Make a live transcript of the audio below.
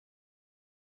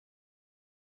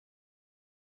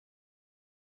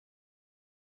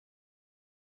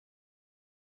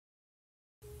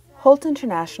Holt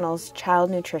International's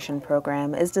Child Nutrition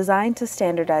Program is designed to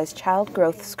standardize child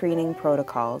growth screening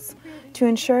protocols to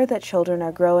ensure that children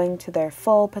are growing to their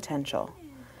full potential.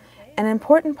 An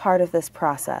important part of this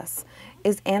process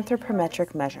is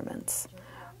anthropometric measurements,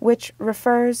 which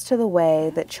refers to the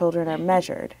way that children are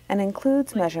measured and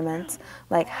includes measurements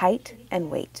like height and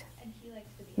weight.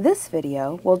 This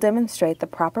video will demonstrate the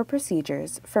proper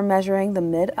procedures for measuring the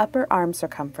mid-upper arm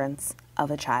circumference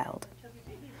of a child.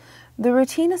 The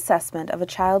routine assessment of a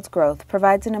child's growth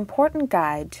provides an important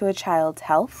guide to a child's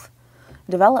health,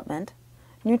 development,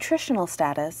 nutritional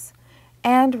status,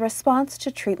 and response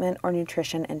to treatment or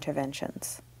nutrition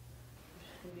interventions.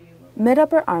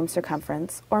 Mid-upper arm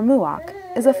circumference, or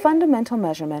MUOC, is a fundamental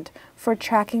measurement for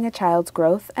tracking a child's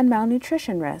growth and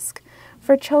malnutrition risk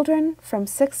for children from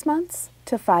 6 months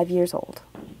to 5 years old.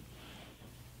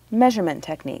 Measurement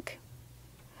technique.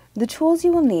 The tools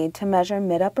you will need to measure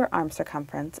mid-upper arm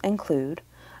circumference include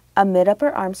a mid-upper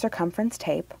arm circumference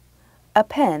tape, a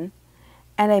pen,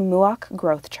 and a MUOC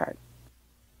growth chart.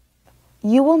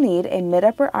 You will need a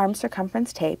mid-upper arm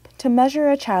circumference tape to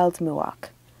measure a child's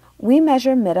MUOC. We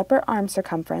measure mid-upper arm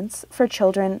circumference for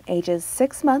children ages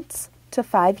 6 months to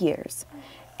 5 years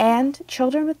and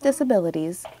children with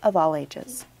disabilities of all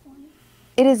ages.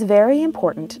 It is very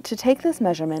important to take this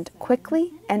measurement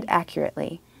quickly and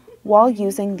accurately while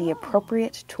using the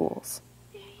appropriate tools.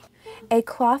 A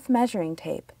cloth measuring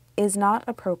tape is not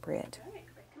appropriate.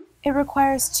 It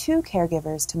requires 2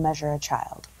 caregivers to measure a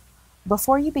child.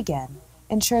 Before you begin,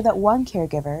 ensure that one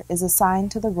caregiver is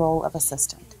assigned to the role of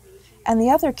assistant, and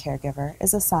the other caregiver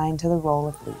is assigned to the role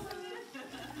of lead.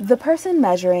 The person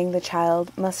measuring the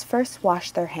child must first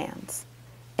wash their hands.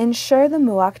 Ensure the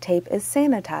MUOC tape is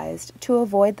sanitized to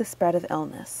avoid the spread of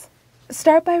illness.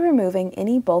 Start by removing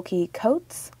any bulky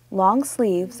coats, long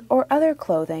sleeves, or other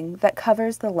clothing that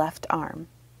covers the left arm.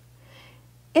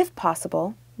 If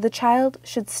possible, the child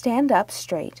should stand up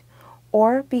straight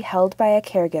or be held by a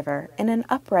caregiver in an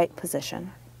upright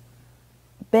position.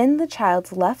 Bend the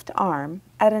child's left arm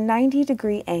at a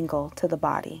 90-degree angle to the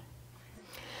body.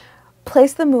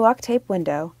 Place the MUOC tape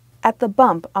window at the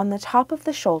bump on the top of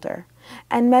the shoulder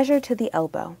and measure to the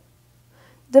elbow.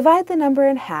 Divide the number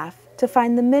in half to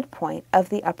find the midpoint of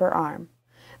the upper arm.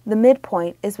 The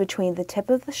midpoint is between the tip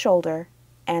of the shoulder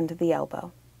and the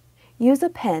elbow. Use a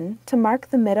pen to mark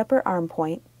the mid-upper arm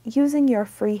point using your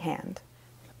free hand.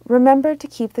 Remember to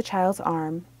keep the child's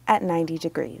arm at 90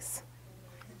 degrees.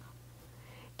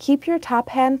 Keep your top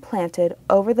hand planted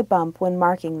over the bump when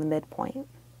marking the midpoint.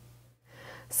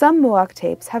 Some MUOC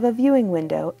tapes have a viewing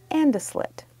window and a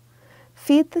slit.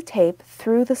 Feed the tape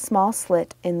through the small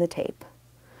slit in the tape.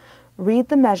 Read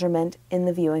the measurement in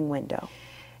the viewing window.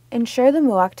 Ensure the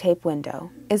MUOC tape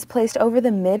window is placed over the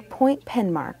midpoint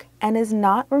pen mark and is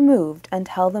not removed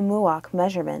until the MUOC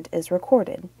measurement is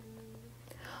recorded.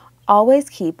 Always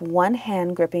keep one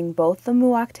hand gripping both the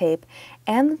MUOC tape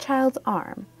and the child's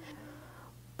arm.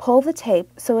 Pull the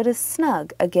tape so it is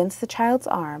snug against the child's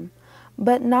arm,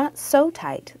 but not so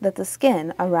tight that the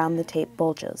skin around the tape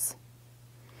bulges.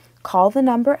 Call the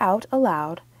number out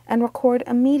aloud and record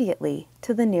immediately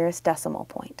to the nearest decimal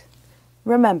point.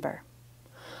 Remember,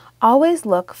 always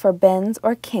look for bends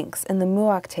or kinks in the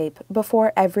MUOC tape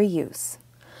before every use.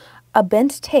 A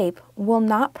bent tape will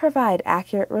not provide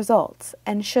accurate results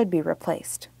and should be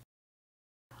replaced.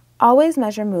 Always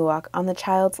measure MUOC on the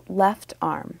child's left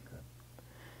arm.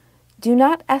 Do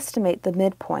not estimate the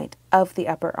midpoint of the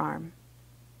upper arm.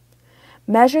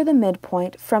 Measure the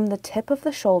midpoint from the tip of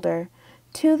the shoulder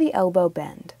to the elbow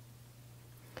bend.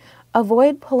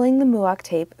 Avoid pulling the MUOC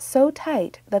tape so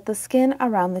tight that the skin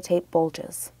around the tape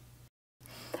bulges.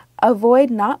 Avoid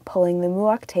not pulling the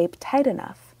MUOC tape tight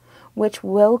enough, which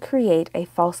will create a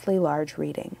falsely large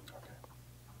reading.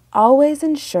 Always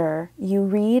ensure you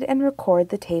read and record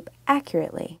the tape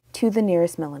accurately to the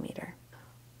nearest millimeter.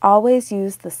 Always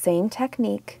use the same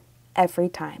technique every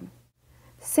time.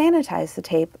 Sanitize the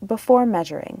tape before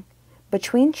measuring,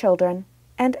 between children,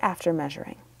 and after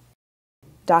measuring.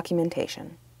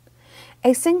 Documentation.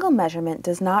 A single measurement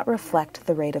does not reflect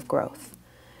the rate of growth.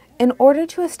 In order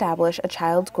to establish a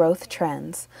child's growth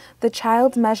trends, the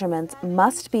child's measurements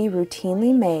must be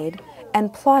routinely made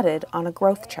and plotted on a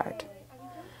growth chart.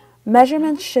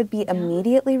 Measurements should be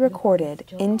immediately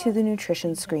recorded into the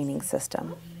nutrition screening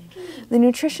system. The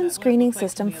nutrition screening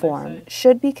system form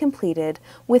should be completed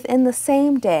within the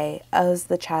same day as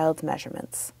the child's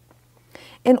measurements.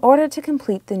 In order to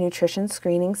complete the nutrition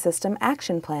screening system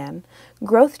action plan,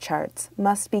 growth charts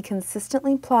must be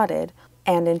consistently plotted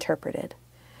and interpreted.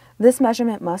 This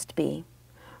measurement must be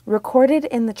recorded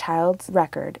in the child's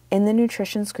record in the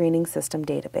nutrition screening system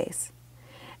database,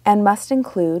 and must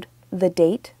include the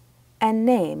date and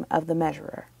name of the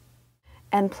measurer,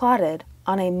 and plotted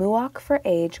on a MUOC for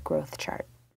age growth chart.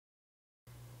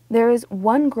 There is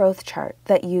one growth chart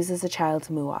that uses a child's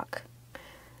MUOC.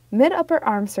 Mid-upper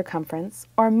arm circumference,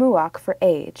 or MUOC for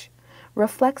age,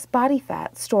 reflects body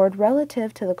fat stored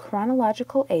relative to the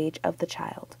chronological age of the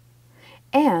child,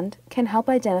 and can help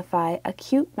identify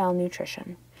acute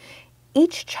malnutrition.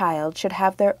 Each child should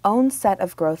have their own set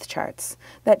of growth charts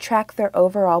that track their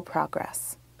overall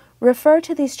progress. Refer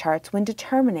to these charts when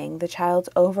determining the child's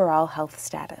overall health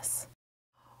status.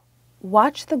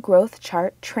 Watch the growth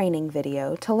chart training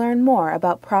video to learn more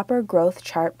about proper growth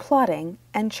chart plotting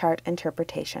and chart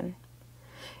interpretation.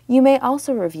 You may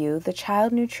also review the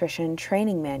Child Nutrition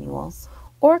Training Manual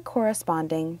or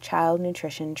corresponding Child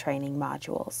Nutrition Training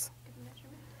modules.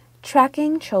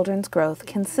 Tracking children's growth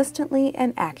consistently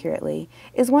and accurately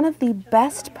is one of the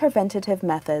best preventative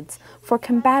methods for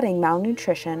combating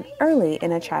malnutrition early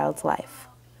in a child's life.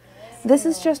 This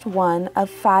is just one of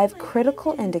 5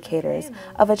 critical indicators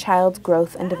of a child's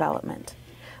growth and development.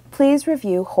 Please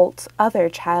review Holt's other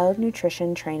child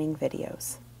nutrition training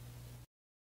videos.